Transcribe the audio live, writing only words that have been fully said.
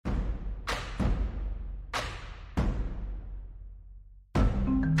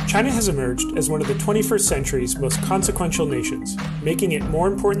China has emerged as one of the 21st century's most consequential nations, making it more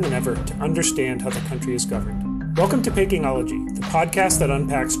important than ever to understand how the country is governed. Welcome to Pekingology, the podcast that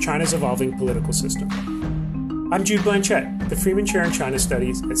unpacks China's evolving political system. I'm Jude Blanchette, the Freeman Chair in China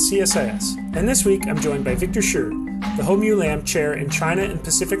Studies at CSIS, and this week I'm joined by Victor Hsu, the Hou-Mu Lam Chair in China and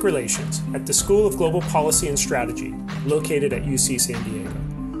Pacific Relations at the School of Global Policy and Strategy, located at UC San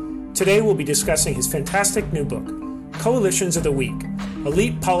Diego. Today we'll be discussing his fantastic new book, Coalitions of the Weak: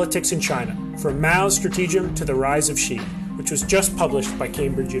 Elite Politics in China, From Mao's Stratagem to the Rise of Xi, which was just published by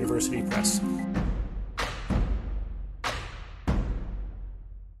Cambridge University Press.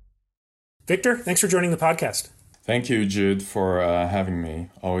 Victor, thanks for joining the podcast. Thank you, Jude, for having me.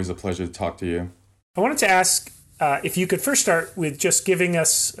 Always a pleasure to talk to you. I wanted to ask if you could first start with just giving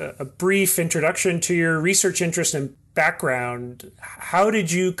us a brief introduction to your research interest and background. How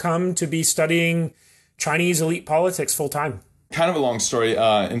did you come to be studying Chinese elite politics full-time? Kind of a long story.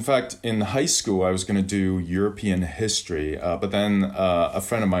 In fact, in high school, I was going to do European history, but then a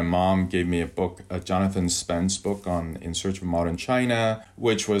friend of my mom gave me a book, a Jonathan Spence book on In Search of Modern China,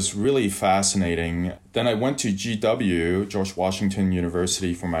 which was really fascinating. Then I went to GW, George Washington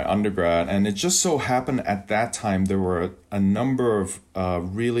University, for my undergrad, and it just so happened at that time there were a number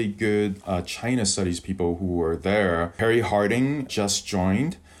of really good China studies people who were there. Harry Harding just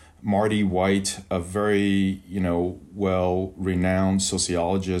joined. Marty White, a very, well-renowned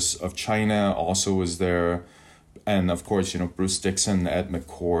sociologist of China, also was there. And of course, Bruce Dixon, Ed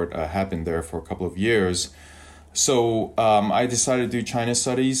McCord had been there for a couple of years. So I decided to do China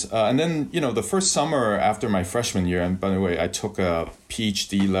studies. And then, the first summer after my freshman year, and by the way, I took a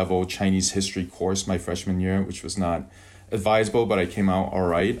PhD level Chinese history course my freshman year, which was not advisable, but I came out all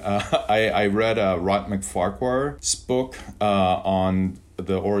right. I read Rod McFarquhar's book on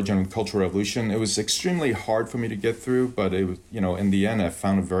the origin of the Cultural Revolution. It was extremely hard for me to get through, but it was, in the end, I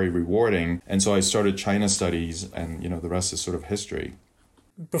found it very rewarding. And so I started China studies, and, the rest is sort of history.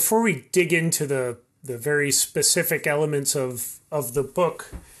 Before we dig into the very specific elements of the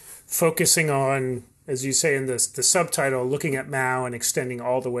book, focusing on, as you say in the subtitle, looking at Mao and extending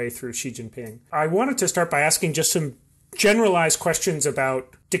all the way through Xi Jinping, I wanted to start by asking just some generalized questions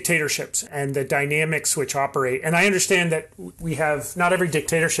about dictatorships and the dynamics which operate. And I understand that not every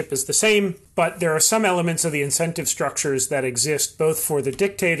dictatorship is the same, but there are some elements of the incentive structures that exist both for the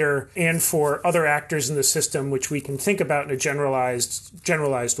dictator and for other actors in the system, which we can think about in a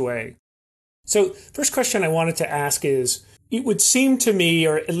generalized way. So first question I wanted to ask is, it would seem to me,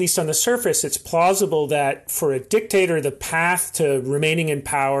 or at least on the surface, it's plausible that for a dictator, the path to remaining in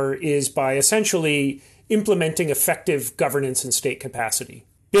power is by essentially implementing effective governance and state capacity,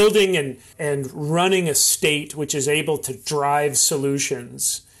 building and running a state which is able to drive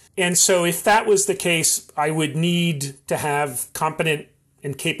solutions. And so if that was the case, I would need to have competent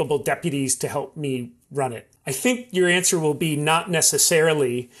and capable deputies to help me run it. I think your answer will be not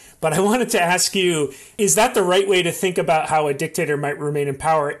necessarily, but I wanted to ask you, is that the right way to think about how a dictator might remain in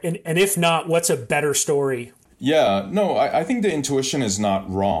power? And if not, what's a better story? Yeah, no, I think the intuition is not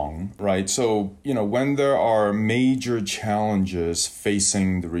wrong, right? So, when there are major challenges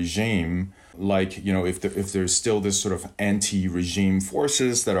facing the regime, like, if there's still this sort of anti-regime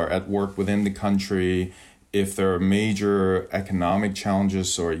forces that are at work within the country, if there are major economic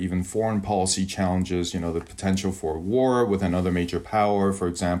challenges or even foreign policy challenges, the potential for war with another major power, for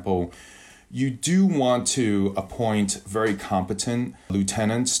example, you do want to appoint very competent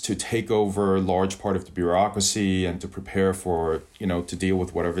lieutenants to take over a large part of the bureaucracy and to prepare for, to deal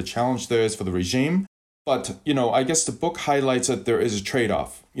with whatever challenge there is for the regime. But, I guess the book highlights that there is a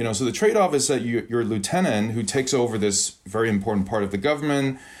trade-off. So the trade-off is that your lieutenant who takes over this very important part of the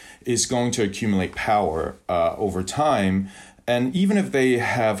government is going to accumulate power over time. And even if they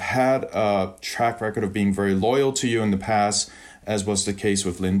have had a track record of being very loyal to you in the past, as was the case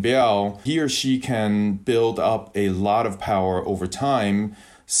with Lin Biao, he or she can build up a lot of power over time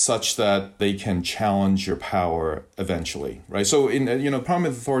such that they can challenge your power eventually, right? So, the problem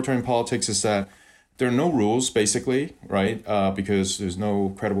with authoritarian politics is that there are no rules, basically, right? Because there's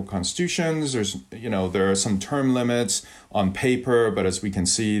no credible constitutions. There are some term limits on paper, but as we can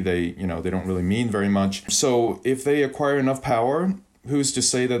see, they don't really mean very much. So if they acquire enough power, who's to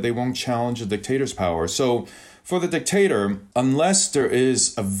say that they won't challenge a dictator's power? So for the dictator, unless there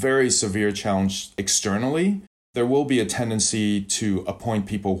is a very severe challenge externally, there will be a tendency to appoint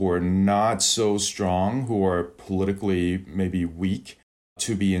people who are not so strong, who are politically maybe weak,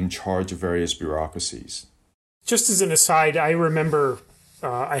 to be in charge of various bureaucracies. Just as an aside, I remember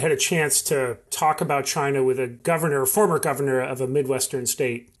I had a chance to talk about China with a former governor of a Midwestern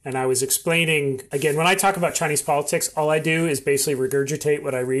state. And I was explaining, again, when I talk about Chinese politics, all I do is basically regurgitate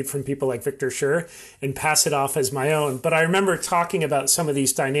what I read from people like Victor Shi and pass it off as my own. But I remember talking about some of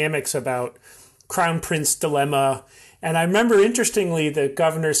these dynamics about Crown Prince dilemma. And I remember, interestingly, the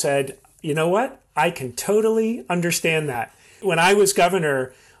governor said, you know what? I can totally understand that. When I was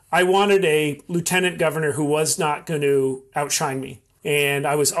governor, I wanted a lieutenant governor who was not going to outshine me. And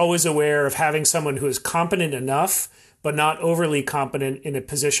I was always aware of having someone who is competent enough, but not overly competent in a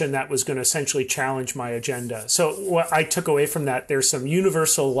position that was going to essentially challenge my agenda. So what I took away from that, there's some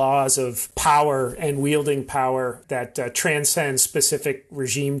universal laws of power and wielding power that transcend specific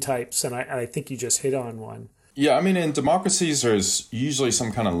regime types. And I think you just hit on one. Yeah, I mean, in democracies, there's usually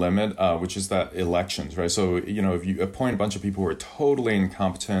some kind of limit, which is that elections, right? So, if you appoint a bunch of people who are totally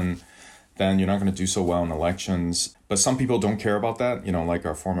incompetent, then you're not going to do so well in elections. But some people don't care about that, like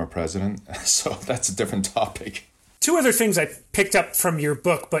our former president. So that's a different topic. Two other things I picked up from your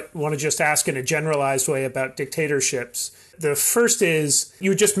book, but want to just ask in a generalized way about dictatorships. The first is,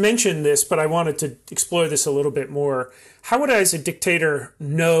 you just mentioned this, but I wanted to explore this a little bit more. How would I, as a dictator,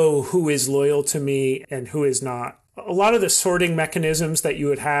 know who is loyal to me and who is not? A lot of the sorting mechanisms that you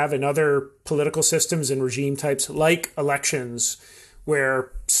would have in other political systems and regime types, like elections,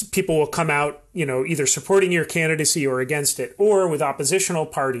 where people will come out, either supporting your candidacy or against it, or with oppositional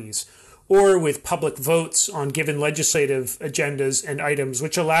parties, or with public votes on given legislative agendas and items,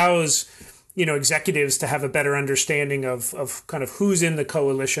 which allows, executives to have a better understanding of kind of who's in the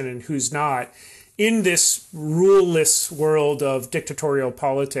coalition and who's not in this ruleless world of dictatorial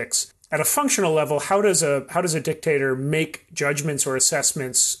politics. At a functional level, how does a dictator make judgments or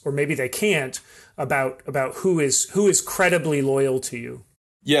assessments, or maybe they can't, about who is credibly loyal to you?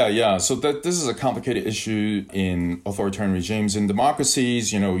 Yeah. So this is a complicated issue in authoritarian regimes. In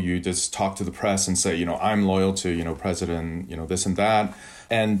democracies, you just talk to the press and say, I'm loyal to, president, this and that.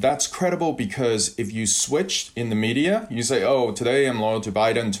 And that's credible because if you switch in the media, you say, oh, today I'm loyal to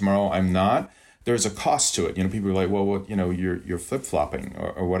Biden, tomorrow I'm not. There's a cost to it. People are like, well, you're flip-flopping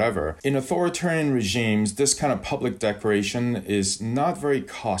or whatever. In authoritarian regimes, this kind of public declaration is not very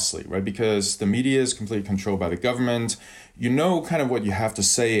costly, right? Because the media is completely controlled by the government. You know kind of what you have to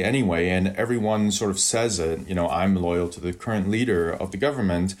say anyway, and everyone sort of says it. I'm loyal to the current leader of the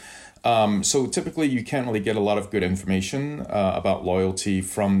government. So typically you can't really get a lot of good information about loyalty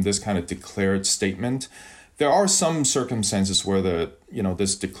from this kind of declared statement. There are some circumstances where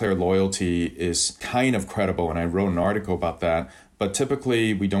this declared loyalty is kind of credible, and I wrote an article about that, but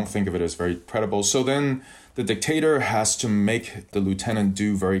typically we don't think of it as very credible. So then the dictator has to make the lieutenant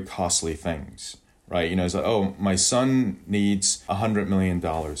do very costly things, right? It's like, oh, my son needs $100 million,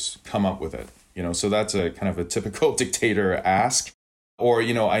 come up with it. So that's a kind of a typical dictator ask. Or,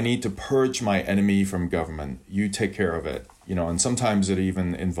 I need to purge my enemy from government. You take care of it. And sometimes it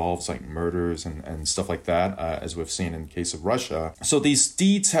even involves like murders and stuff like that, as we've seen in the case of Russia. So these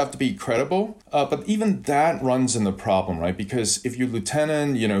deeds have to be credible. But even that runs in the problem, right? Because if your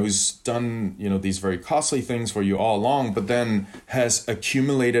lieutenant, who's done, these very costly things for you all along, but then has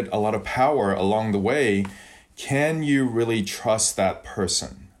accumulated a lot of power along the way, can you really trust that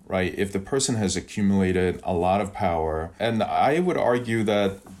person? Right? If the person has accumulated a lot of power, and I would argue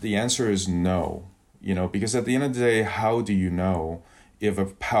that the answer is no, because at the end of the day, how do you know if a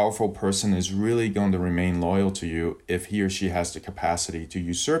powerful person is really going to remain loyal to you if he or she has the capacity to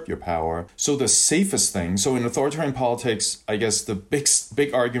usurp your power? So the safest thing, so in authoritarian politics, I guess the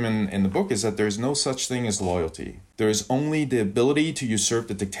big argument in the book is that there's no such thing as loyalty. There's only the ability to usurp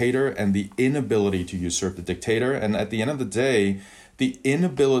the dictator and the inability to usurp the dictator. And at the end of the day, the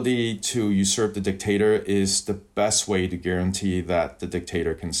inability to usurp the dictator is the best way to guarantee that the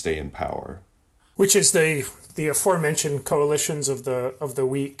dictator can stay in power. Which is the aforementioned coalitions of the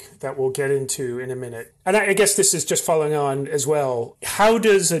weak that we'll get into in a minute. And I guess this is just following on as well. How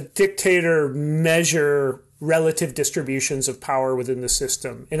does a dictator measure relative distributions of power within the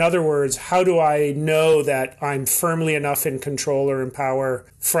system? In other words, how do I know that I'm firmly enough in control or in power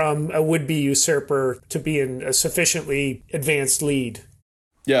from a would-be usurper to be in a sufficiently advanced lead?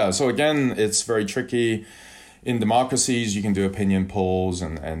 Yeah, so again, it's very tricky. In democracies, you can do opinion polls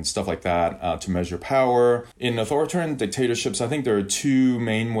and stuff like that to measure power. In authoritarian dictatorships, I think there are two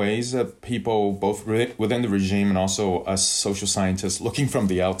main ways that people, both within the regime and also us social scientists looking from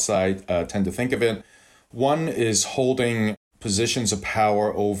the outside, tend to think of it. One is holding positions of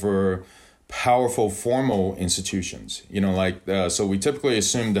power over powerful formal institutions. So we typically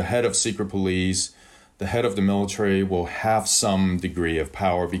assume the head of secret police, the head of the military will have some degree of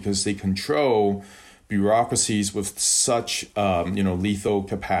power because they control bureaucracies with such, lethal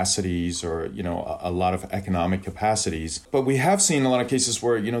capacities or, a lot of economic capacities. But we have seen a lot of cases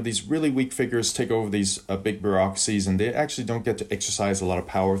where, these really weak figures take over these big bureaucracies and they actually don't get to exercise a lot of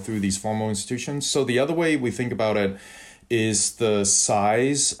power through these formal institutions. So the other way we think about it is the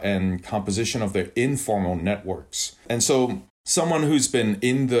size and composition of the informal networks. And so someone who's been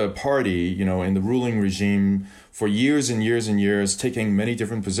in the party, in the ruling regime for years and years and years, taking many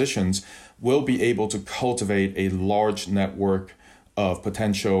different positions, will be able to cultivate a large network of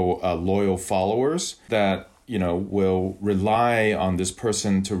potential loyal followers that, will rely on this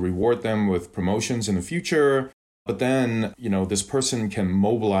person to reward them with promotions in the future. But then, this person can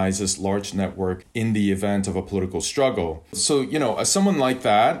mobilize this large network in the event of a political struggle. So, someone like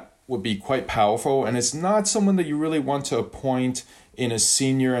that would be quite powerful. And it's not someone that you really want to appoint in a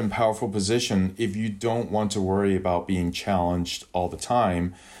senior and powerful position if you don't want to worry about being challenged all the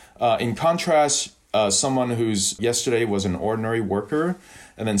time. In contrast, someone who's yesterday was an ordinary worker,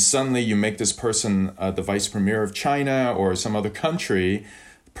 and then suddenly you make this person the vice premier of China or some other country,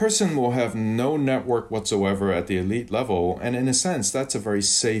 the person will have no network whatsoever at the elite level. And in a sense, that's a very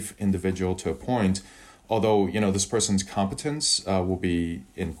safe individual to appoint, although, this person's competence will be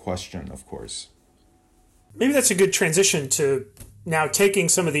in question, of course. Maybe that's a good transition to now taking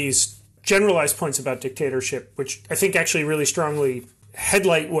some of these generalized points about dictatorship, which I think actually really strongly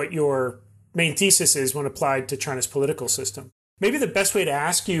headlight what your main thesis is when applied to China's political system. Maybe the best way to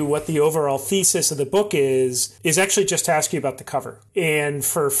ask you what the overall thesis of the book is actually just to ask you about the cover. And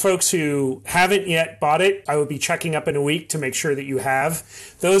for folks who haven't yet bought it, I will be checking up in a week to make sure that you have.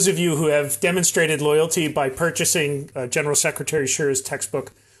 Those of you who have demonstrated loyalty by purchasing General Secretary Shi's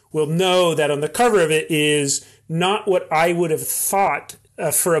textbook will know that on the cover of it is not what I would have thought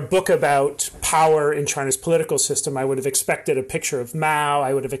for a book about power in China's political system. I would have expected a picture of Mao.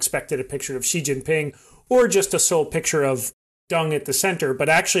 I would have expected a picture of Xi Jinping, or just a sole picture of Deng at the center. But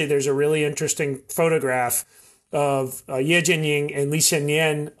actually, there's a really interesting photograph of Ye Jianying and Li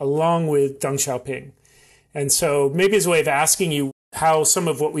Xiannian along with Deng Xiaoping. And so maybe as a way of asking you how some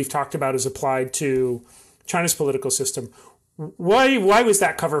of what we've talked about is applied to China's political system, why was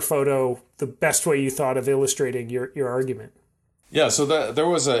that cover photo the best way you thought of illustrating your argument? Yeah, so there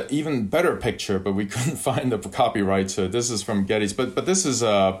was an even better picture, but we couldn't find the copyright. So this is from Getty's, but this is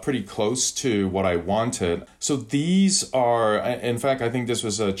pretty close to what I wanted. So these are, in fact, I think this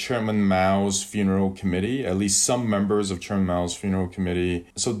was Chairman Mao's funeral committee, at least some members of Chairman Mao's funeral committee.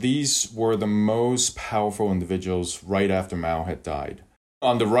 So these were the most powerful individuals right after Mao had died.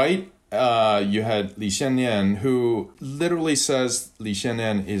 On the right, you had Li Xiannian, who literally says Li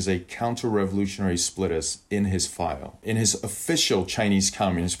Xiannian is a counter-revolutionary splittist in his file, in his official Chinese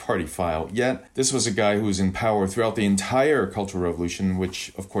Communist Party file. Yet, this was a guy who was in power throughout the entire Cultural Revolution,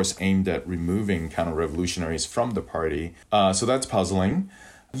 which, of course, aimed at removing counter-revolutionaries from the party. So that's puzzling.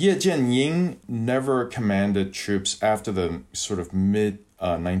 Ye Jianying never commanded troops after the sort of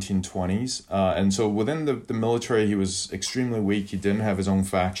mid-1920s. And so within the military, he was extremely weak. He didn't have his own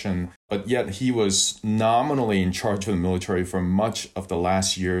faction, but yet he was nominally in charge of the military for much of the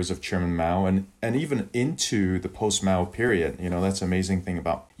last years of Chairman Mao and even into the post-Mao period. That's the amazing thing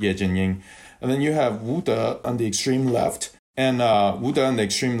about Ye Jianying. And then you have Wu De on the extreme left, and Wu De on the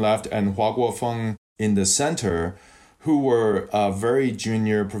extreme left and Hua Guofeng in the center, who were very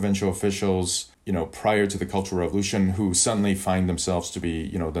junior provincial officials, prior to the Cultural Revolution, who suddenly find themselves to be,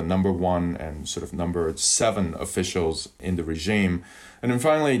 the number 1 and sort of number 7 officials in the regime. And then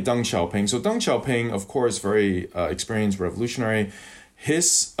finally, Deng Xiaoping. So Deng Xiaoping, of course, very experienced revolutionary.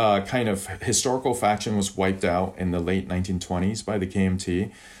 His kind of historical faction was wiped out in the late 1920s by the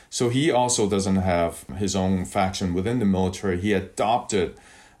KMT. So he also doesn't have his own faction within the military. He adopted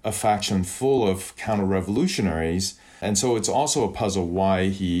a faction full of counter-revolutionaries. And so it's also a puzzle why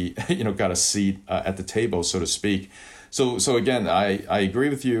he, got a seat at the table, so to speak. So again, I agree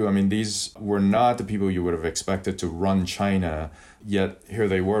with you. I mean, these were not the people you would have expected to run China, yet here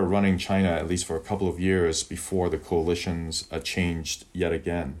they were running China at least for a couple of years before the coalitions changed yet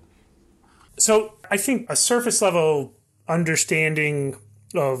again. So I think a surface level understanding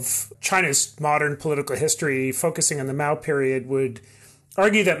of China's modern political history, focusing on the Mao period, would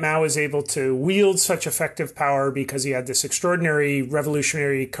argue that Mao was able to wield such effective power because he had this extraordinary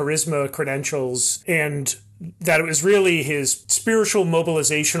revolutionary charisma, credentials, and that it was really his spiritual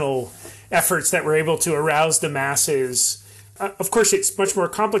mobilizational efforts that were able to arouse the masses. Of course, it's much more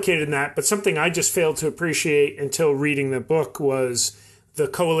complicated than that, but something I just failed to appreciate until reading the book was the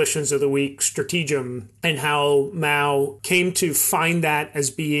coalitions of the weak stratagem and how Mao came to find that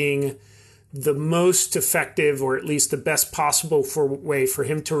as being the most effective, or at least the best possible way for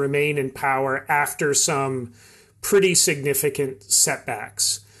him to remain in power after some pretty significant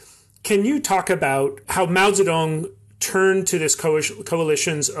setbacks. Can you talk about how Mao Zedong turned to this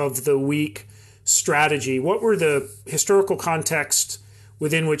coalitions of the weak strategy? What were the historical context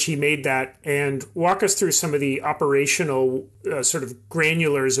within which he made that? And walk us through some of the operational sort of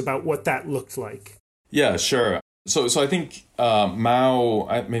granulars about what that looked like. Yeah, sure. So I think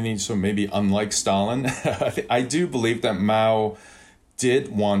Mao, maybe unlike Stalin, I do believe that Mao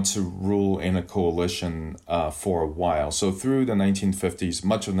did want to rule in a coalition for a while. So through the 1950s,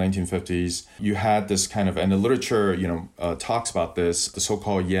 much of the 1950s, you had this kind of, and the literature, talks about this, the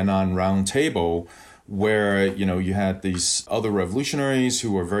so-called Yan'an Round Table, where, you had these other revolutionaries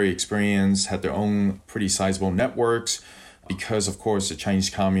who were very experienced, had their own pretty sizable networks, because, of course, the Chinese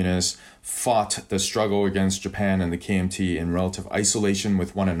communists fought the struggle against Japan and the KMT in relative isolation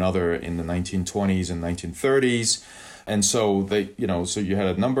with one another in the 1920s and 1930s. And so so you had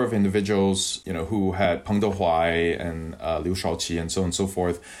a number of individuals, who had Peng Dehuai and Liu Shaoqi and so on and so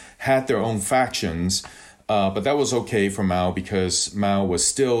forth, had their own factions. But that was okay for Mao because Mao was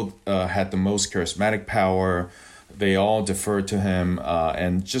still had the most charismatic power. They all deferred to him.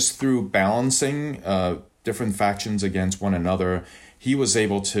 And just through balancing different factions against one another, he was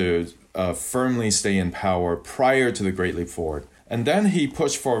able to firmly stay in power prior to the Great Leap Forward. And then he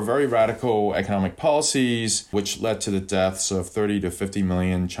pushed for very radical economic policies, which led to the deaths of 30 to 50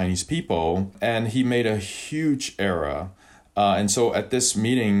 million Chinese people. And he made a huge error. And so at this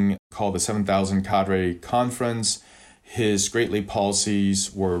meeting called the 7,000 Cadre Conference, his Great Leap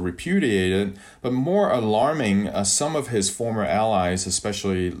policies were repudiated. But more alarming, some of his former allies,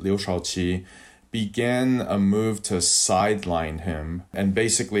 especially Liu Shaoqi, began a move to sideline him. And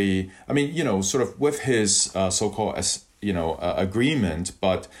basically, sort of with his so-called agreement,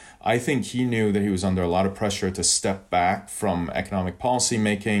 but I think he knew that he was under a lot of pressure to step back from economic policy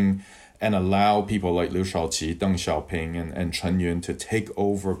making and allow people like Liu Shaoqi, Deng Xiaoping, and Chen Yun to take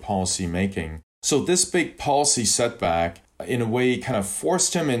over policy making. So this big policy setback, in a way, kind of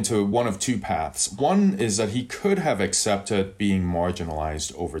forced him into one of two paths. One is that he could have accepted being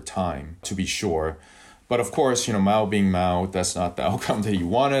marginalized over time, to be sure. But of course, Mao being Mao, that's not the outcome that he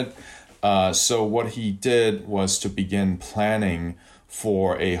wanted. So what he did was to begin planning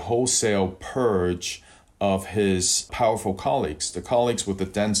for a wholesale purge of his powerful colleagues, the colleagues with the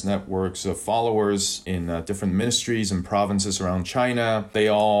dense networks of followers in different ministries and provinces around China.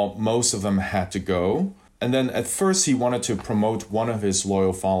 Most of them had to go. And then at first he wanted to promote one of his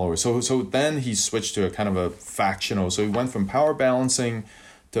loyal followers. So then he switched to a kind of a factional. So he went from power balancing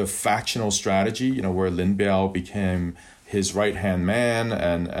to factional strategy, where Lin Biao became his right-hand man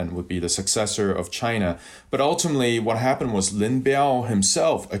and would be the successor of China. But ultimately, what happened was Lin Biao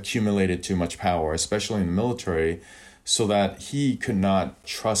himself accumulated too much power, especially in the military, so that he could not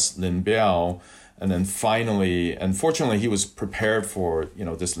trust Lin Biao. And then finally, unfortunately, he was prepared for,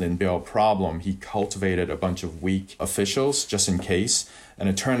 this Lin Biao problem. He cultivated a bunch of weak officials just in case. And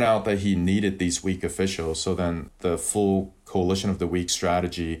it turned out that he needed these weak officials. So then the full coalition of the weak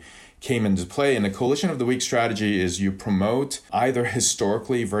strategy came into play. And the coalition of the weak strategy is you promote either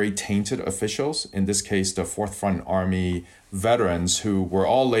historically very tainted officials, in this case, the Fourth Front Army veterans who were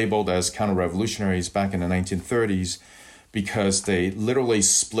all labeled as counter-revolutionaries back in the 1930s, because they literally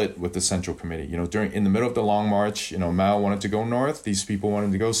split with the Central Committee. In the middle of the Long March, Mao wanted to go north, these people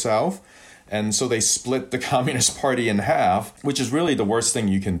wanted to go south. And so they split the Communist Party in half, which is really the worst thing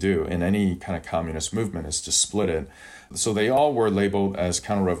you can do in any kind of communist movement, is to split it. So they all were labeled as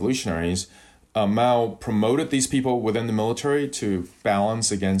counter-revolutionaries. Mao promoted these people within the military to balance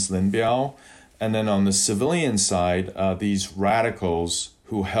against Lin Biao. And then on the civilian side, these radicals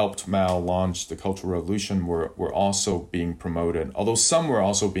who helped Mao launch the Cultural Revolution were also being promoted, although some were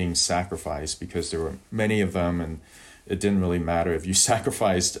also being sacrificed because there were many of them and it didn't really matter if you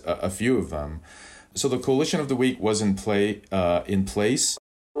sacrificed a few of them. So the coalition of the weak was in place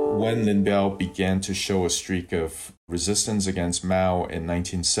when Lin Biao began to show a streak of resistance against Mao in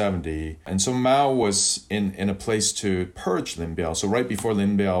 1970. And so Mao was in a place to purge Lin Biao. So right before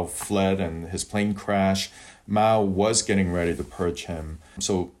Lin Biao fled and his plane crashed, Mao was getting ready to purge him.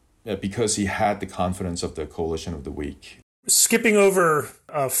 So because he had the confidence of the coalition of the weak. Skipping over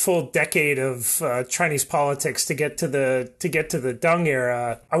a full decade of Chinese politics to get to the Deng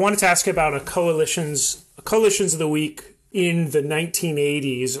era, I wanted to ask about coalitions of the weak in the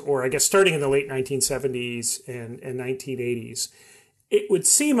 1980s, or I guess starting in the late 1970s and 1980s. It would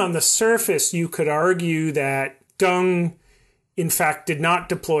seem on the surface you could argue that Deng, in fact, did not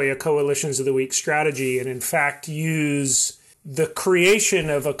deploy a coalitions of the weak strategy and in fact use the creation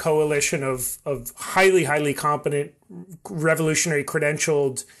of a coalition of highly, highly competent, revolutionary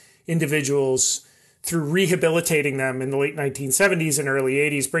credentialed individuals through rehabilitating them in the late 1970s and early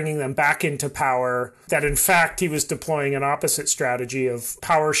 80s, bringing them back into power, that in fact he was deploying an opposite strategy of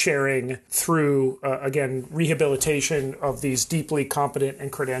power sharing through, again, rehabilitation of these deeply competent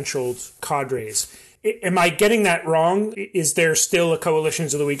and credentialed cadres. Am I getting that wrong? Is there still a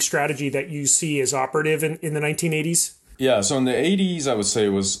Coalitions of the Weak strategy that you see as operative in the 1980s? Yeah, so in the 80s, I would say it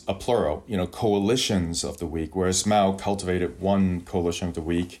was a plural, coalitions of the weak, whereas Mao cultivated one coalition of the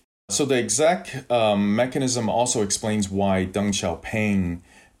weak. So the exact mechanism also explains why Deng Xiaoping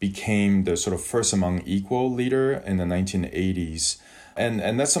became the sort of first among equal leader in the 1980s.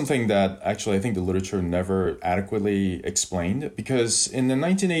 And that's something that actually I think the literature never adequately explained, because in the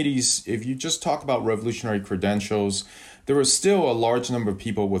 1980s, if you just talk about revolutionary credentials, there was still a large number of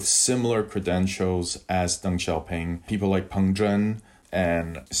people with similar credentials as Deng Xiaoping, people like Peng Zhen.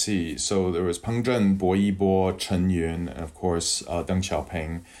 And so there was Peng Zhen, Bo Yibo, Chen Yun, and of course, Deng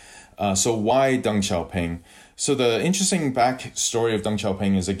Xiaoping. So why Deng Xiaoping? So the interesting backstory of Deng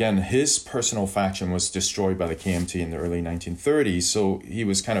Xiaoping is, again, his personal faction was destroyed by the KMT in the early 1930s. So he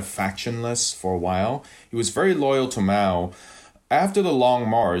was kind of factionless for a while. He was very loyal to Mao. After the Long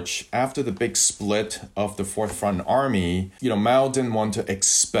March, after the big split of the Fourth Front Army, Mao didn't want to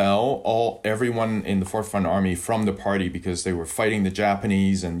expel everyone in the Fourth Front Army from the party because they were fighting the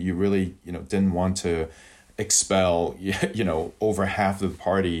Japanese, and you really, didn't want to expel, over half of the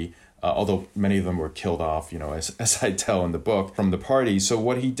party. Although many of them were killed off, as I tell in the book, from the party. So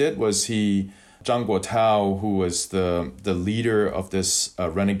what he did was Zhang Guotao, who was the leader of this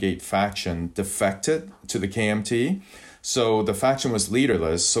renegade faction, defected to the KMT. So the faction was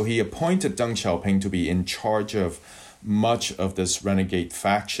leaderless. So he appointed Deng Xiaoping to be in charge of much of this renegade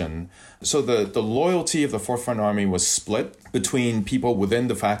faction. So the loyalty of the Fourth Front Army was split between people within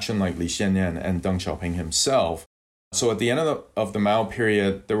the faction like Li Xiannian and Deng Xiaoping himself. So at the end of the Mao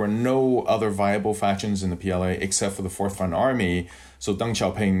period, there were no other viable factions in the PLA except for the Fourth Front Army. So Deng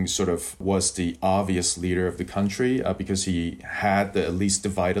Xiaoping sort of was the obvious leader of the country because he had the at least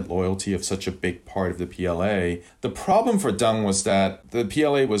divided loyalty of such a big part of the PLA. The problem for Deng was that the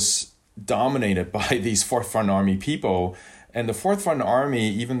PLA was dominated by these Fourth Front Army people. And the Fourth Front Army,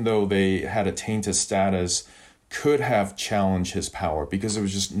 even though they had a tainted status, could have challenged his power because there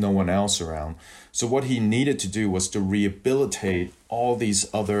was just no one else around. So what he needed to do was to rehabilitate all these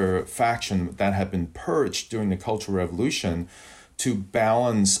other factions that had been purged during the Cultural Revolution to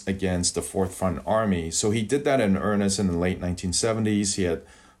balance against the Fourth Front Army. So he did that in earnest in the late 1970s. He had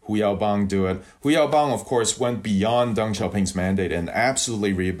Hu Yaobang do it. Hu Yaobang, of course, went beyond Deng Xiaoping's mandate and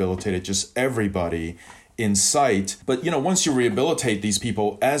absolutely rehabilitated just everybody in sight. But, once you rehabilitate these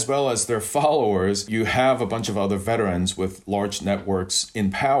people as well as their followers, you have a bunch of other veterans with large networks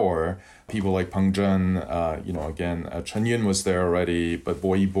in power. People like Peng Zhen, Chen Yun was there already, but Bo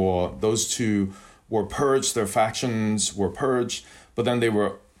Yibo, those two were purged, their factions were purged, but then they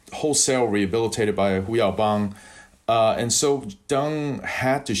were wholesale rehabilitated by Hu Yaobang. And so Deng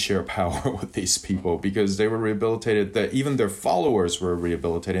had to share power with these people because they were rehabilitated, that even their followers were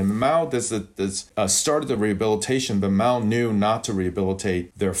rehabilitated. And Mao started the rehabilitation, but Mao knew not to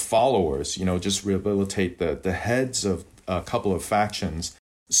rehabilitate their followers, just rehabilitate the heads of a couple of factions.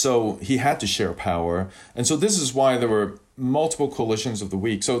 So he had to share power. And so this is why there were multiple coalitions of the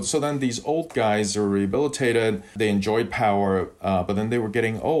weak. So then these old guys are rehabilitated, they enjoyed power, but then they were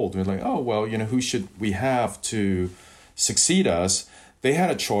getting old. They're like, oh, well, who should we have to succeed us? They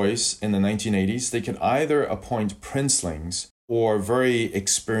had a choice in the 1980s. They could either appoint princelings or very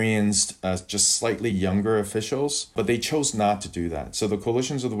experienced, just slightly younger officials, but they chose not to do that. So the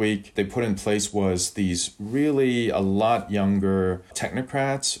coalitions of the weak they put in place was these really a lot younger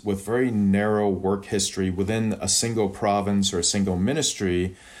technocrats with very narrow work history within a single province or a single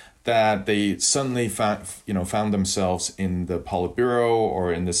ministry, that they suddenly found themselves in the Politburo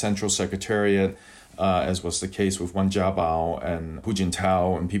or in the Central Secretariat, as was the case with Wan Jiabao and Hu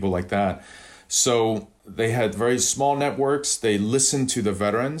Jintao and people like that. So they had very small networks. They listened to the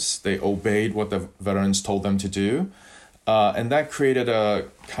veterans. They obeyed what the veterans told them to do. And that created a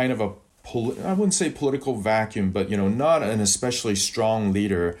kind of I wouldn't say political vacuum, but, not an especially strong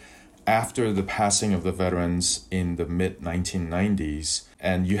leader after the passing of the veterans in the mid-1990s.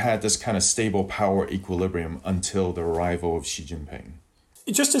 And you had this kind of stable power equilibrium until the arrival of Xi Jinping.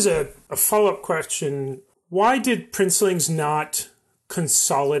 Just as a follow-up question, why did princelings not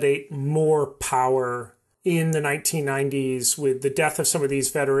consolidate more power in the 1990s with the death of some of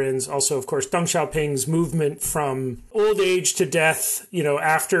these veterans. Also, of course, Deng Xiaoping's movement from old age to death,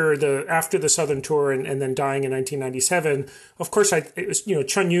 after the Southern tour and then dying in 1997. Of course, it was,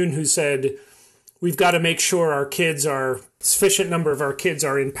 Chen Yun who said, we've got to make sure sufficient number of our kids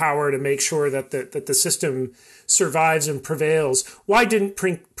are in power to make sure that the system survives and prevails. Why didn't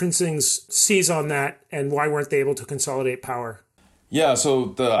Prinzings seize on that, and why weren't they able to consolidate power? Yeah,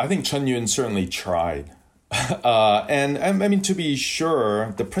 so I think Chen Yun certainly tried. And I mean, to be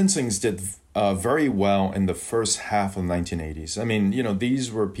sure, the Prinzings did very well in the first half of the 1980s. I mean,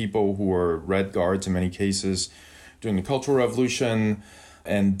 these were people who were Red Guards in many cases during the Cultural Revolution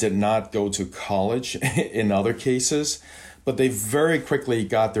and did not go to college in other cases. But they very quickly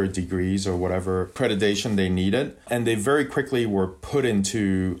got their degrees or whatever accreditation they needed. And they very quickly were put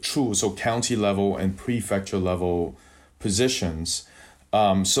into so county level and prefecture level positions.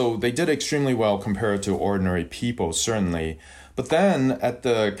 So they did extremely well compared to ordinary people, certainly. But then at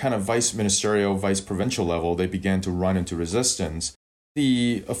the kind of vice ministerial, vice provincial level, they began to run into resistance.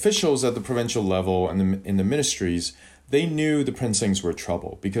 The officials at the provincial level and in the ministries, they knew the Prinzings were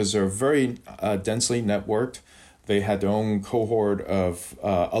trouble because they're very densely networked. They had their own cohort of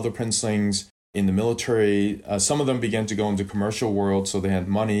other Prinzlings in the military. Some of them began to go into commercial world, so they had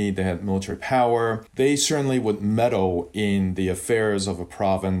money, they had military power. They certainly would meddle in the affairs of a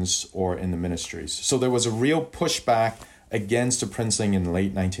province or in the ministries. So there was a real pushback against the Prinzling in the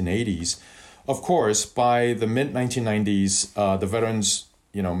late 1980s. Of course, by the mid-1990s, the veterans,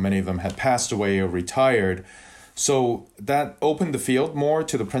 many of them had passed away or retired. So that opened the field more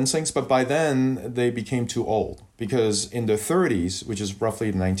to the Prinzlings, but by then they became too old because in their 30s, which is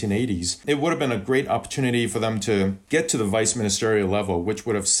roughly the 1980s, it would have been a great opportunity for them to get to the vice ministerial level, which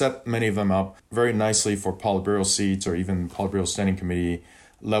would have set many of them up very nicely for Politburo seats or even Politburo Standing Committee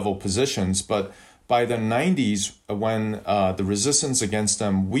level positions. But by the 90s, when the resistance against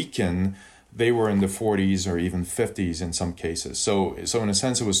them weakened, they were in the 40s or even 50s in some cases. So in a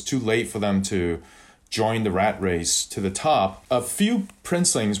sense, it was too late for them to join the rat race to the top. A few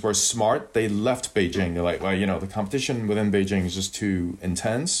Prinzlings were smart. They left Beijing. They're like, well, the competition within Beijing is just too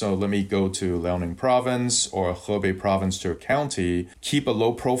intense. So let me go to Liaoning province or Hebei province to a county, keep a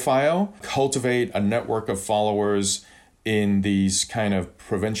low profile, cultivate a network of followers in these kind of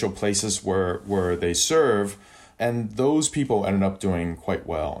provincial places where they serve. And those people ended up doing quite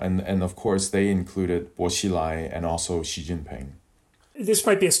well. And of course, they included Bo Xilai and also Xi Jinping. This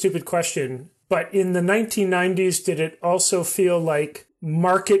might be a stupid question, but in the 1990s, did it also feel like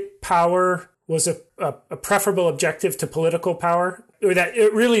market power was a preferable objective to political power? Or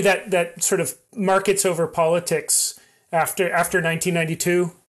that sort of markets over politics after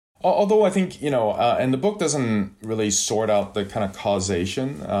 1992? Although I think, and the book doesn't really sort out the kind of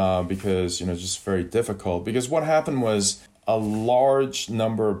causation because, just very difficult. Because what happened was a large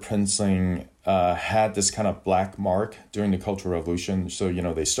number of Prinzling had this kind of black mark during the Cultural Revolution. So,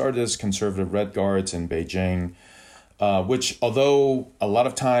 they started as conservative Red Guards in Beijing, which although a lot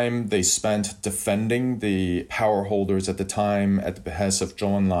of time they spent defending the power holders at the time at the behest of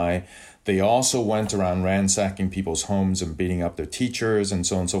Zhou Enlai, they also went around ransacking people's homes and beating up their teachers and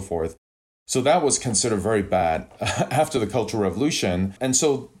so on and so forth. So that was considered very bad after the Cultural Revolution. And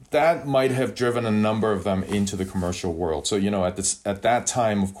so that might have driven a number of them into the commercial world. So, at that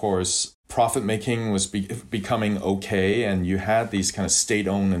time, of course, profit making was becoming okay. And you had these kind of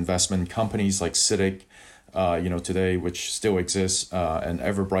state-owned investment companies like CITIC, today, which still exists, and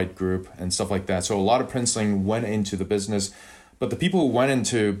Everbright Group and stuff like that. So a lot of Prinzling went into the business. But the people who went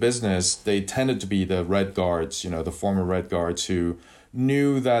into business, they tended to be the Red Guards, the former Red Guards who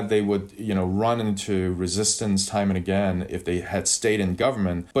knew that they would, run into resistance time and again if they had stayed in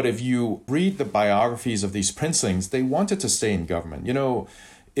government. But if you read the biographies of these Prinzlings, they wanted to stay in government.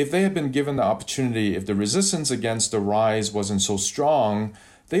 If they had been given the opportunity, if the resistance against the rise wasn't so strong,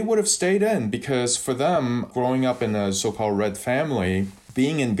 they would have stayed in because for them, growing up in a so-called Red family,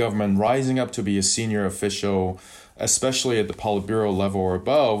 being in government, rising up to be a senior official, especially at the Politburo level or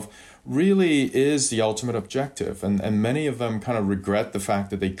above, really is the ultimate objective. And many of them kind of regret the fact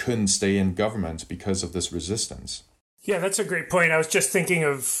that they couldn't stay in government because of this resistance. Yeah, that's a great point. I was just thinking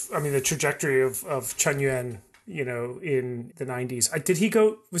of, the trajectory of Chen Yun, in the 90s. Did he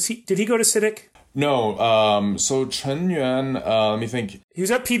go to CITIC? No. So Chen Yun, let me think. He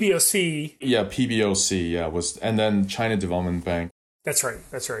was at PBOC. Yeah, PBOC, and then China Development Bank. That's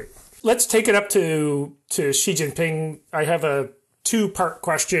right. Let's take it up to Xi Jinping. I have a two-part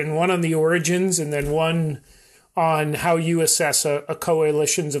question, one on the origins and then one on how you assess a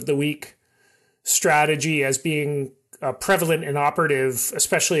coalitions of the weak strategy as being prevalent and operative,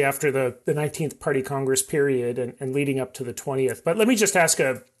 especially after the 19th Party Congress period and leading up to the 20th. But let me just ask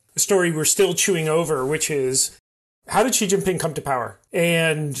a story we're still chewing over, which is, how did Xi Jinping come to power?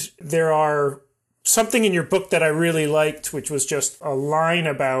 And there are something in your book that I really liked, which was just a line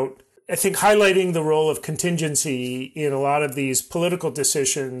about, I think, highlighting the role of contingency in a lot of these political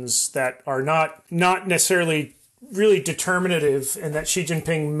decisions that are not necessarily really determinative, and that Xi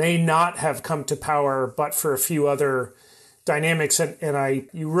Jinping may not have come to power but for a few other dynamics. And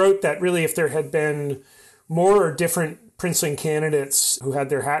you wrote that really if there had been more or different princeling candidates who had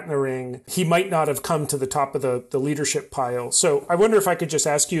their hat in the ring, he might not have come to the top of the leadership pile. So I wonder if I could just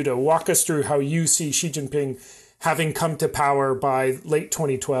ask you to walk us through how you see Xi Jinping having come to power by late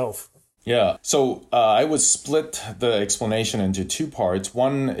 2012. Yeah, so I would split the explanation into two parts.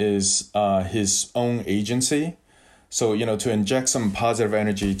 One is his own agency. So, to inject some positive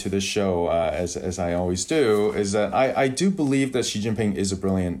energy to this show, as I always do, is that I do believe that Xi Jinping is a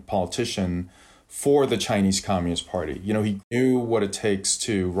brilliant politician for the Chinese Communist Party. He knew what it takes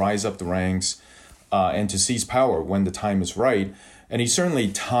to rise up the ranks and to seize power when the time is right. And he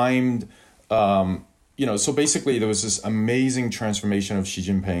certainly timed, so basically there was this amazing transformation of Xi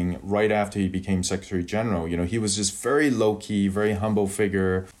Jinping right after he became Secretary General. He was this very low-key, very humble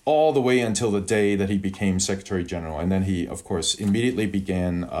figure all the way until the day that he became Secretary General. And then he, of course, immediately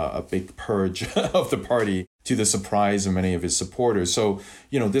began a big purge of the party, to the surprise of many of his supporters. So,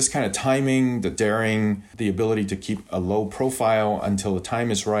 this kind of timing, the daring, the ability to keep a low profile until the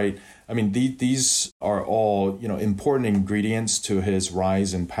time is right. I mean, these are all, important ingredients to his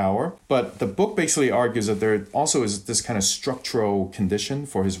rise in power. But the book basically argues that there also is this kind of structural condition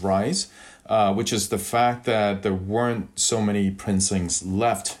for his rise, which is the fact that there weren't so many princelings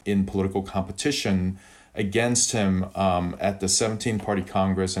left in political competition against him at the 17th Party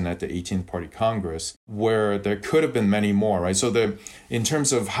Congress and at the 18th Party Congress, where there could have been many more, right? So in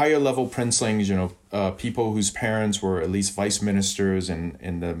terms of higher level princelings, people whose parents were at least vice ministers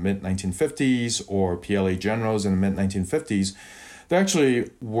in the mid-1950s or PLA generals in the mid-1950s, there actually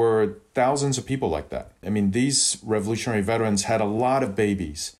were thousands of people like that. I mean, these revolutionary veterans had a lot of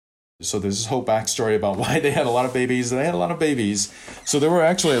babies. So there's this whole backstory about why they had a lot of babies. They had a lot of babies. So there were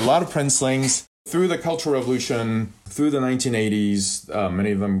actually a lot of princelings. Through the Cultural Revolution, through the 1980s,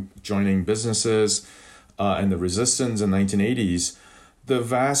 many of them joining businesses and the resistance in the 1980s, the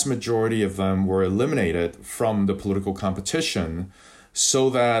vast majority of them were eliminated from the political competition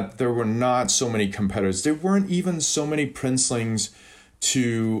so that there were not so many competitors. There weren't even so many princelings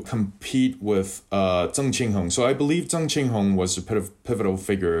to compete with Deng Qinghong. So I believe Deng Qinghong was a pivotal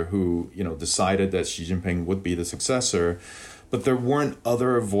figure who, decided that Xi Jinping would be the successor. But there weren't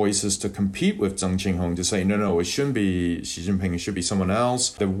other voices to compete with Deng Qinghong to say, no, it shouldn't be Xi Jinping, it should be someone else.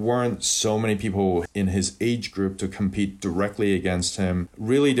 There weren't so many people in his age group to compete directly against him.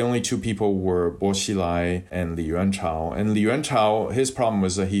 Really, the only two people were Bo Xilai and Li Yuanchao. And Li Yuanchao, his problem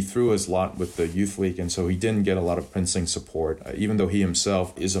was that he threw his lot with the Youth League, and so he didn't get a lot of princeling support, even though he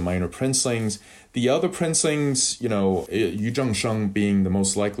himself is a minor princeling. The other princelings, Yu Zhengsheng being the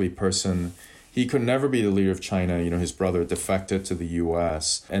most likely person, he could never be the leader of China. His brother defected to the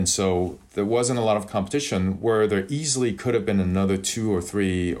U.S. And so there wasn't a lot of competition, where there easily could have been another 2 or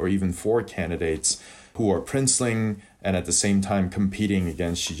 3 or even 4 candidates who are princeling and at the same time competing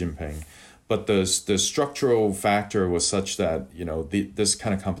against Xi Jinping. But the structural factor was such that, this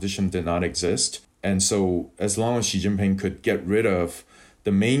kind of competition did not exist. And so as long as Xi Jinping could get rid of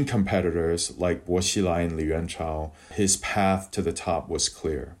the main competitors like Bo Xilai and Li Yuanchao, his path to the top was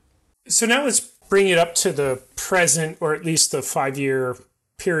clear. So now let's bring it up to the present, or at least the 5-year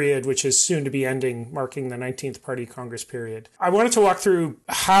period, which is soon to be ending, marking the 19th Party Congress period. I wanted to walk through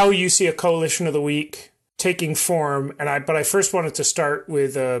how you see a coalition of the weak taking form, but I first wanted to start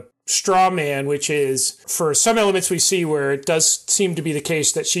with a straw man, which is, for some elements we see where it does seem to be the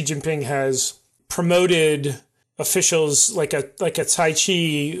case that Xi Jinping has promoted officials like a Cai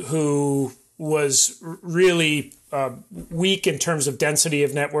Qi, who was really weak in terms of density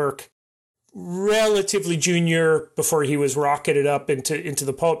of network, relatively junior before he was rocketed up into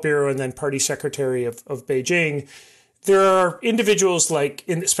the Politburo and then party secretary of Beijing. There are individuals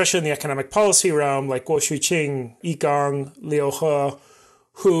especially in the economic policy realm, like Guo Shuqing, Yi Gang, Liu He,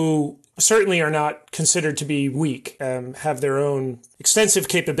 who certainly are not considered to be weak, have their own extensive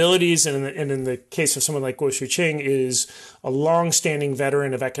capabilities, and in the case of someone like Guo Shuqing, is a long-standing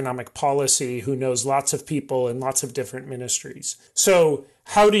veteran of economic policy who knows lots of people in lots of different ministries. So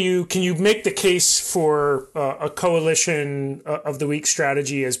can you make the case for a coalition of the week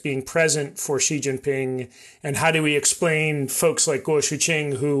strategy as being present for Xi Jinping? And how do we explain folks like Guo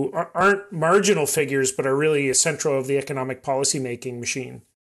Shuqing, who aren't marginal figures, but are really a central of the economic policymaking machine?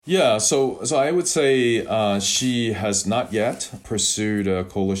 Yeah, so I would say Xi has not yet pursued a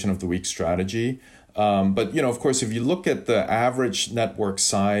coalition of the week strategy. But, of course, if you look at the average network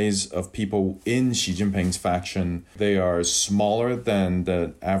size of people in Xi Jinping's faction, they are smaller than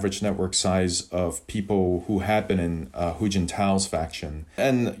the average network size of people who had been in Hu Jintao's faction.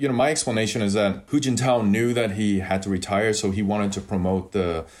 And, my explanation is that Hu Jintao knew that he had to retire, so he wanted to promote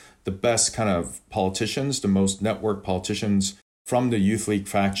the best kind of politicians, the most network politicians from the Youth League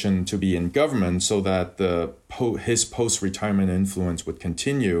faction to be in government so that his post-retirement influence would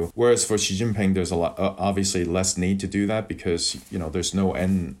continue. Whereas for Xi Jinping, there's obviously less need to do that because, there's no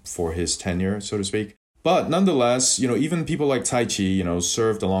end for his tenure, so to speak. But nonetheless, even people like Cai Qi,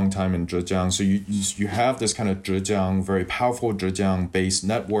 served a long time in Zhejiang. So you have this kind of Zhejiang, very powerful Zhejiang-based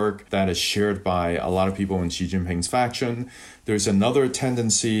network that is shared by a lot of people in Xi Jinping's faction. There's another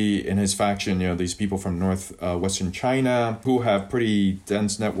tendency in his faction, these people from Western China who have pretty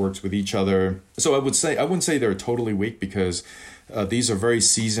dense networks with each other. So I wouldn't say they're totally weak because these are very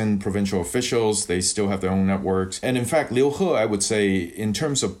seasoned provincial officials. They still have their own networks. And in fact, Liu He, I would say, in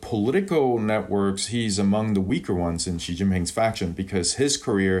terms of political networks, he's among the weaker ones in Xi Jinping's faction because his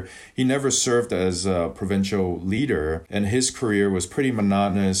career, he never served as a provincial leader. And his career was pretty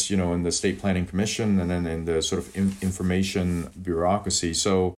monotonous, in the State Planning Commission and then in the sort of information bureaucracy.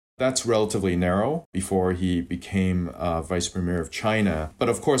 So that's relatively narrow before he became vice premier of China. But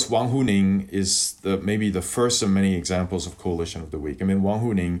of course, Wang Huning is maybe the first of many examples of coalition of the week. I mean, Wang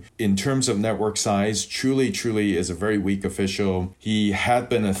Huning, in terms of network size, truly is a very weak official. He had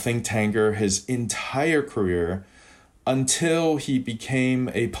been a think tanker his entire career until he became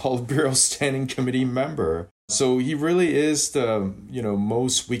a Politburo Standing Committee member. So he really is the,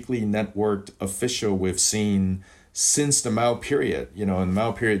 most weakly networked official we've seen since the Mao period. In the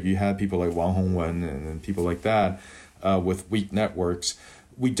Mao period, you had people like Wang Hongwen and people like that with weak networks.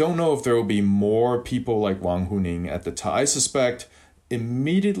 We don't know if there will be more people like Wang Huning at the time. I suspect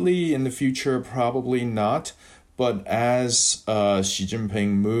immediately in the future, probably not. But as Xi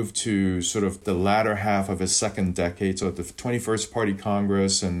Jinping moved to sort of the latter half of his second decade, so at the 21st Party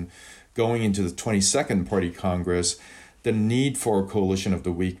Congress and going into the 22nd Party Congress, the need for a coalition of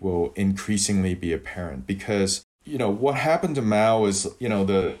the weak will increasingly be apparent because what happened to Mao is,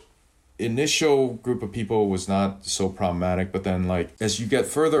 the initial group of people was not so problematic, but then as you get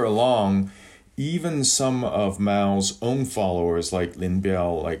further along, even some of Mao's own followers like Lin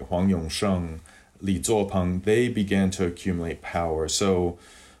Biao, like Huang Yongsheng, Li Zuopeng, they began to accumulate power. So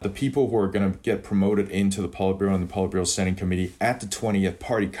the people who are going to get promoted into the Politburo and the Politburo Standing Committee at the 20th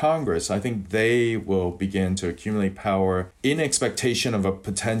Party Congress, I think they will begin to accumulate power in expectation of a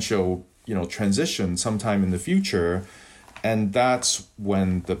potential transition sometime in the future, and that's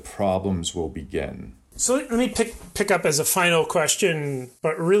when the problems will begin. So let me pick up as a final question,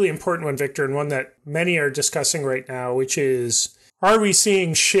 but a really important one, Victor, and one that many are discussing right now, which is, are we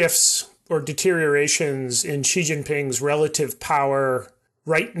seeing shifts or deteriorations in Xi Jinping's relative power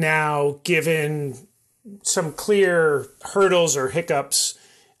right now, given some clear hurdles or hiccups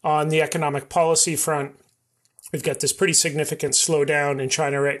on the economic policy front? We've got this pretty significant slowdown in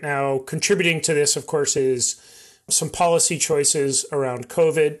China right now. Contributing to this, of course, is some policy choices around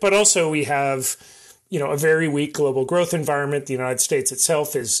COVID, but also we have, a very weak global growth environment. The United States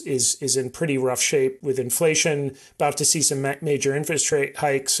itself is in pretty rough shape with inflation, about to see some major interest rate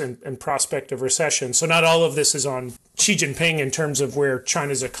hikes and prospect of recession. So not all of this is on Xi Jinping in terms of where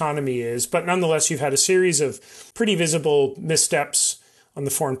China's economy is, but nonetheless, you've had a series of pretty visible missteps on the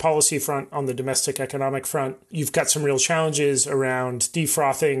foreign policy front, on the domestic economic front. You've got some real challenges around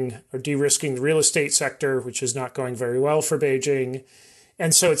defrothing or de-risking the real estate sector, which is not going very well for Beijing.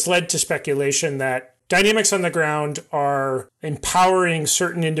 And so it's led to speculation that dynamics on the ground are empowering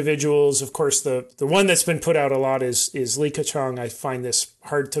certain individuals. Of course, the one that's been put out a lot is Li Keqiang. I find this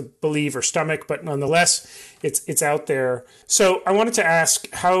hard to believe or stomach, but nonetheless, it's out there. So I wanted to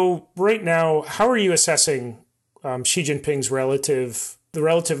ask, how are you assessing Xi Jinping's the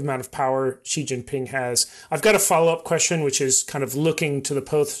relative amount of power Xi Jinping has? I've got a follow-up question, which is kind of looking to the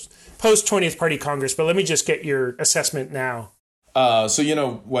post-20th Party Congress, but let me just get your assessment now.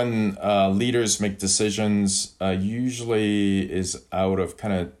 So, when leaders make decisions, usually is out of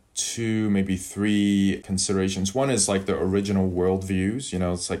kind of two, maybe three considerations. One is like their original worldviews,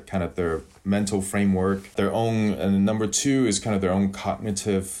 it's like kind of their mental framework, their own, and number two is kind of their own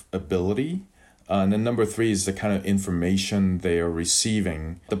cognitive ability. And then number three is the kind of information they are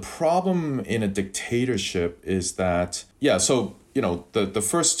receiving. The problem in a dictatorship is that, the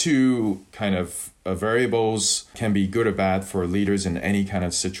first two kind of variables can be good or bad for leaders in any kind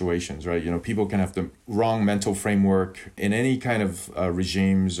of situations, right? People can have the wrong mental framework in any kind of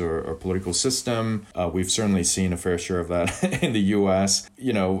regimes or political system. We've certainly seen a fair share of that in the US.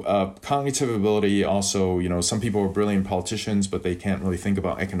 Cognitive ability also, some people are brilliant politicians, but they can't really think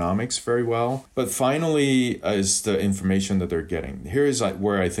about economics very well. But finally is the information that they're getting. Here is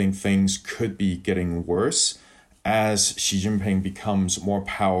where I think things could be getting worse as Xi Jinping becomes more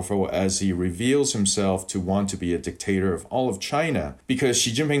powerful, as he reveals himself to want to be a dictator of all of China. Because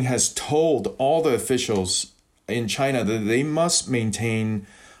Xi Jinping has told all the officials in China that they must maintain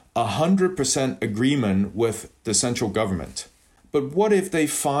 100% agreement with the central government. But what if they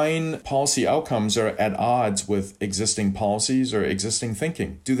find policy outcomes are at odds with existing policies or existing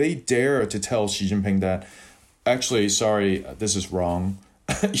thinking? Do they dare to tell Xi Jinping that, actually, sorry, this is wrong,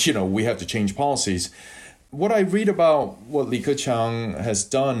 we have to change policies? What I read about what Li Keqiang has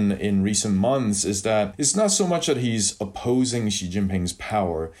done in recent months is that it's not so much that he's opposing Xi Jinping's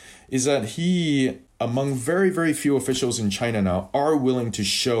power, is that he, among very, very few officials in China now, are willing to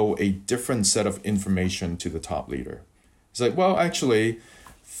show a different set of information to the top leader. It's like, well, actually,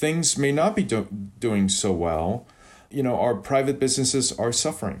 things may not be doing so well. Our private businesses are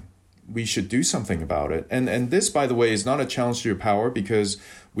suffering. We should do something about it. And this, by the way, is not a challenge to your power, because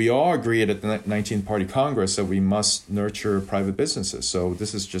we all agreed at the 19th Party Congress that we must nurture private businesses. So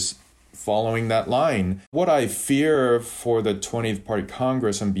this is just following that line. What I fear for the 20th Party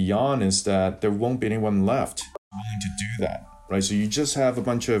Congress and beyond is that there won't be anyone left willing to do that. Right, so you just have a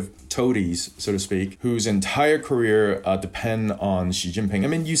bunch of toadies, so to speak, whose entire career depend on Xi Jinping. I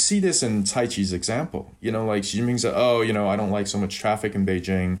mean, you see this in Cai Qi's example. Like Xi Jinping said, I don't like so much traffic in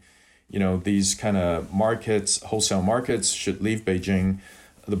Beijing. These kind of markets, wholesale markets, should leave Beijing.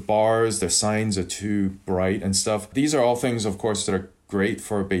 The bars, their signs are too bright and stuff. These are all things, of course, that are great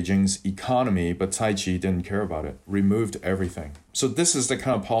for Beijing's economy, but Cai Qi didn't care about it, removed everything. So this is the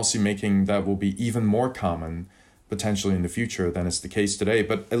kind of policy making that will be even more common potentially in the future than is the case today.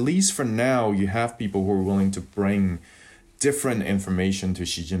 But at least for now, you have people who are willing to bring different information to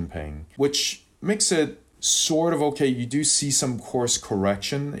Xi Jinping, which makes it sort of okay. You do see some course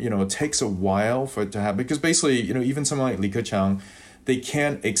correction. It takes a while for it to happen, because basically, even someone like Li Keqiang, they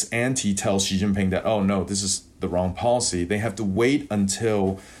can't ex ante tell Xi Jinping that, oh no, this is the wrong policy. They have to wait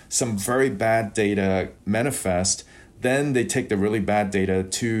until some very bad data manifest. Then they take the really bad data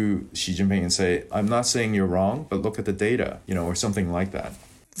to Xi Jinping and say, I'm not saying you're wrong, but look at the data, or something like that.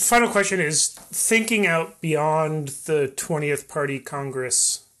 Final question is, thinking out beyond the 20th Party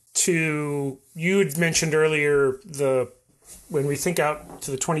Congress to, you had mentioned earlier, when we think out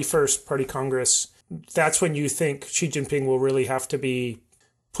to the 21st Party Congress, that's when you think Xi Jinping will really have to be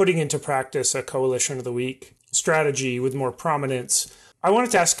putting into practice a coalition of the weak strategy with more prominence. I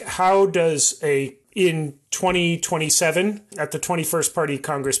wanted to ask, how does in 2027, at the 21st Party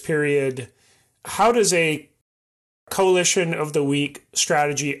Congress period, how does a coalition of the weak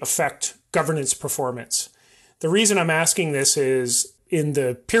strategy affect governance performance? The reason I'm asking this is, in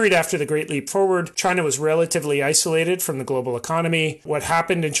the period after the Great Leap Forward, China was relatively isolated from the global economy. What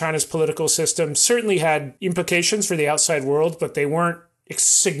happened in China's political system certainly had implications for the outside world, but they weren't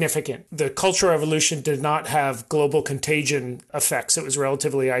significant. The Cultural Revolution did not have global contagion effects. It was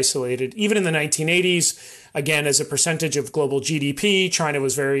relatively isolated. Even in the 1980s, again, as a percentage of global GDP, China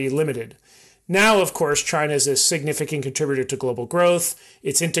was very limited. Now, of course, China is a significant contributor to global growth.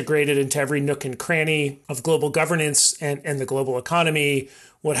 It's integrated into every nook and cranny of global governance and the global economy.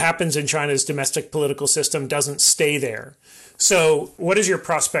 What happens in China's domestic political system doesn't stay there. So what is your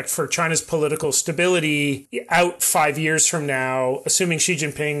prospect for China's political stability out 5 years from now, assuming Xi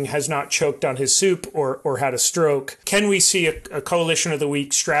Jinping has not choked on his soup or had a stroke? Can we see a coalition of the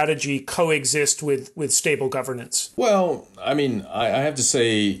weak strategy coexist with stable governance? Well, I mean, I have to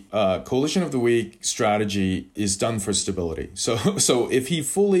say, coalition of the weak strategy is done for stability. So if he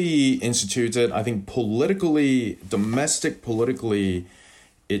fully institutes it, I think domestic politically,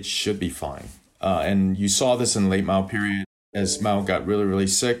 it should be fine. And you saw this in late Mao period. As Mao got really, really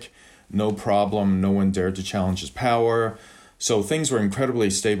sick, no problem. No one dared to challenge his power. So things were incredibly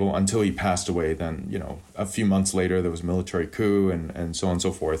stable until he passed away. Then, a few months later, there was a military coup and so on and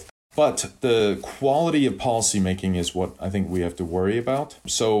so forth. But the quality of policymaking is what I think we have to worry about.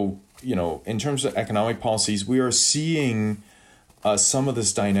 So, in terms of economic policies, we are seeing some of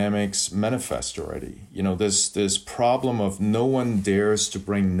this dynamics manifest already. This problem of no one dares to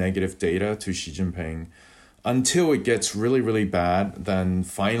bring negative data to Xi Jinping until it gets really, really bad, then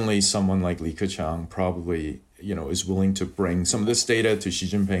finally someone like Li Keqiang probably, is willing to bring some of this data to Xi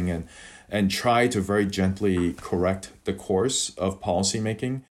Jinping and try to very gently correct the course of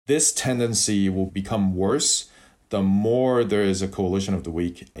policymaking. This tendency will become worse the more there is a coalition of the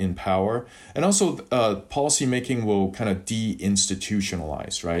weak in power. And also policymaking will kind of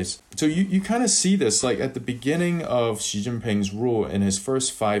de-institutionalize, right? So you kind of see this, like at the beginning of Xi Jinping's rule in his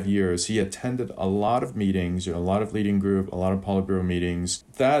first 5 years, he attended a lot of meetings, a lot of leading group, a lot of Politburo meetings.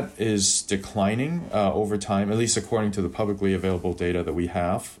 That is declining over time, at least according to the publicly available data that we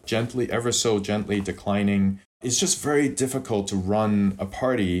have. Ever so gently declining. It's just very difficult to run a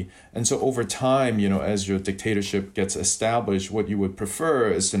party. And so over time, as your dictatorship gets established, what you would prefer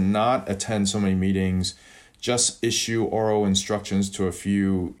is to not attend so many meetings, just issue oral instructions to a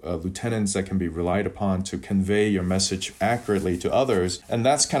few lieutenants that can be relied upon to convey your message accurately to others. And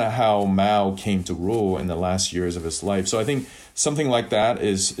that's kind of how Mao came to rule in the last years of his life. So I think something like that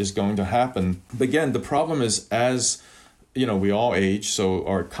is going to happen. But again, the problem is as we all age, so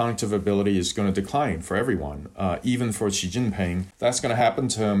our cognitive ability is going to decline for everyone, even for Xi Jinping. That's going to happen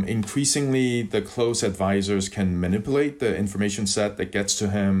to him. Increasingly, the close advisors can manipulate the information set that gets to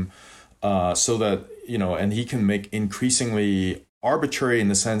him so that, and he can make increasingly arbitrary in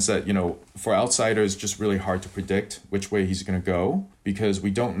the sense that, for outsiders, just really hard to predict which way he's going to go because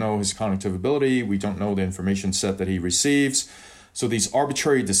we don't know his cognitive ability. We don't know the information set that he receives. So these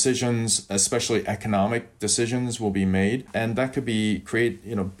arbitrary decisions, especially economic decisions, will be made, and that could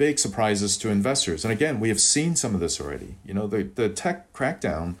create big surprises to investors. And again, we have seen some of this already. The tech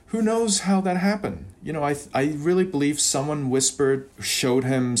crackdown. Who knows how that happened? I really believe someone showed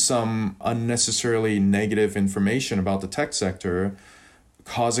him some unnecessarily negative information about the tech sector,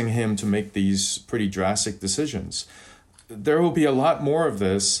 causing him to make these pretty drastic decisions. There will be a lot more of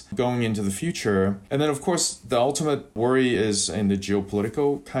this going into the future. And then, of course, the ultimate worry is in the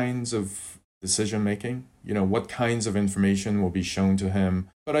geopolitical kinds of decision making. What kinds of information will be shown to him.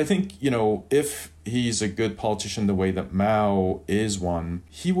 But I think, if he's a good politician the way that Mao is one,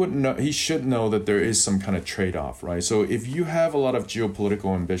 he should know that there is some kind of trade-off, right? So if you have a lot of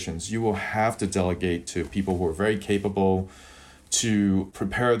geopolitical ambitions, you will have to delegate to people who are very capable to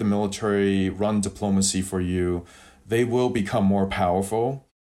prepare the military, run diplomacy for you. They will become more powerful.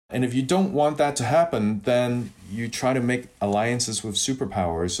 And if you don't want that to happen, then you try to make alliances with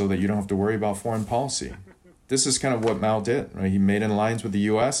superpowers so that you don't have to worry about foreign policy. This is kind of what Mao did, right? He made an alliance with the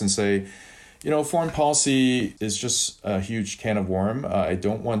US and say, foreign policy is just a huge can of worm. I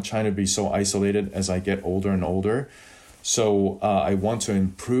don't want China to be so isolated as I get older and older. So I want to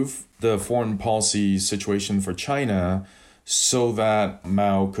improve the foreign policy situation for China so that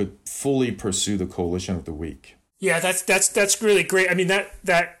Mao could fully pursue the coalition of the weak. Yeah, that's really great. I mean,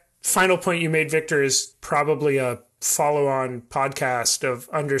 that final point you made, Victor, is probably a follow-on podcast of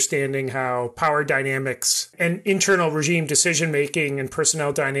understanding how power dynamics and internal regime decision-making and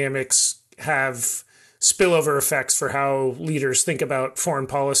personnel dynamics have spillover effects for how leaders think about foreign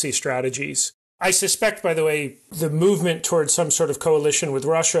policy strategies. I suspect, by the way, the movement towards some sort of coalition with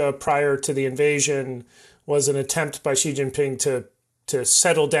Russia prior to the invasion was an attempt by Xi Jinping to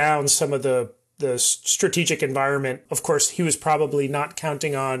settle down some of the strategic environment. Of course, he was probably not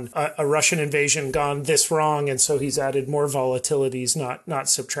counting on a Russian invasion gone this wrong, and so he's added more volatilities, not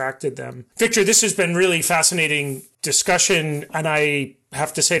subtracted them. Victor, this has been really fascinating discussion, and I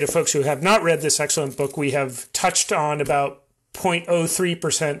have to say to folks who have not read this excellent book, we have touched on about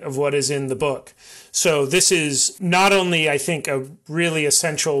 0.03% of what is in the book. So this is not only, I think, a really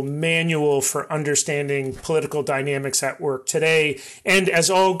essential manual for understanding political dynamics at work today, and as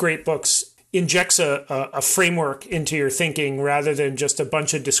all great books, injects a framework into your thinking rather than just a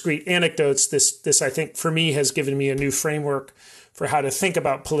bunch of discrete anecdotes. This, I think, for me, has given me a new framework for how to think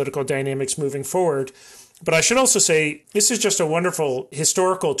about political dynamics moving forward. But I should also say, this is just a wonderful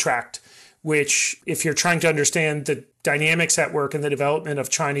historical tract, which, if you're trying to understand the dynamics at work and the development of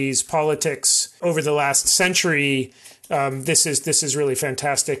Chinese politics over the last century, this is really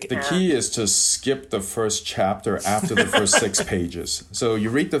fantastic. The key is to skip the first chapter after the first 6 pages. So you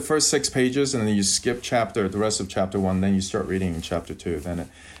read the first 6 pages and then you skip the rest of chapter 1, then you start reading in chapter 2. Then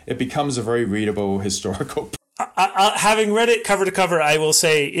it becomes a very readable historical. Having read it cover to cover, I will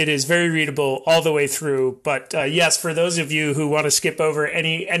say it is very readable all the way through. But yes, for those of you who want to skip over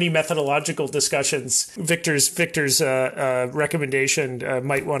any methodological discussions, Victor's recommendation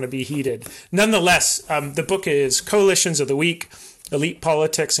might want to be heeded. Nonetheless, the book is Coalitions of the Weak, Elite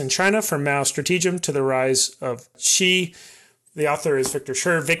Politics in China from Mao's Strategem to the Rise of Xi. The author is Victor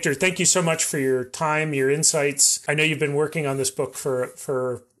Scher. Victor, thank you so much for your time, your insights. I know you've been working on this book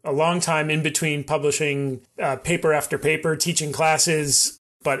for a long time in between publishing paper after paper, teaching classes,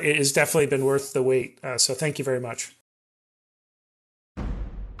 but it has definitely been worth the wait. So thank you very much.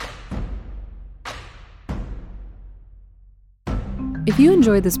 If you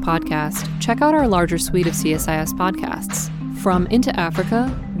enjoyed this podcast, check out our larger suite of CSIS podcasts, from Into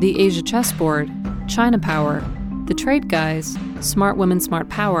Africa, The Asia Chessboard, China Power, The Trade Guys, Smart Women, Smart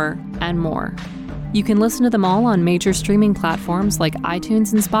Power, and more. You can listen to them all on major streaming platforms like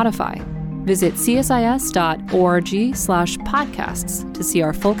iTunes and Spotify. Visit csis.org/podcasts to see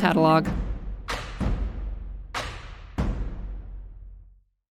our full catalog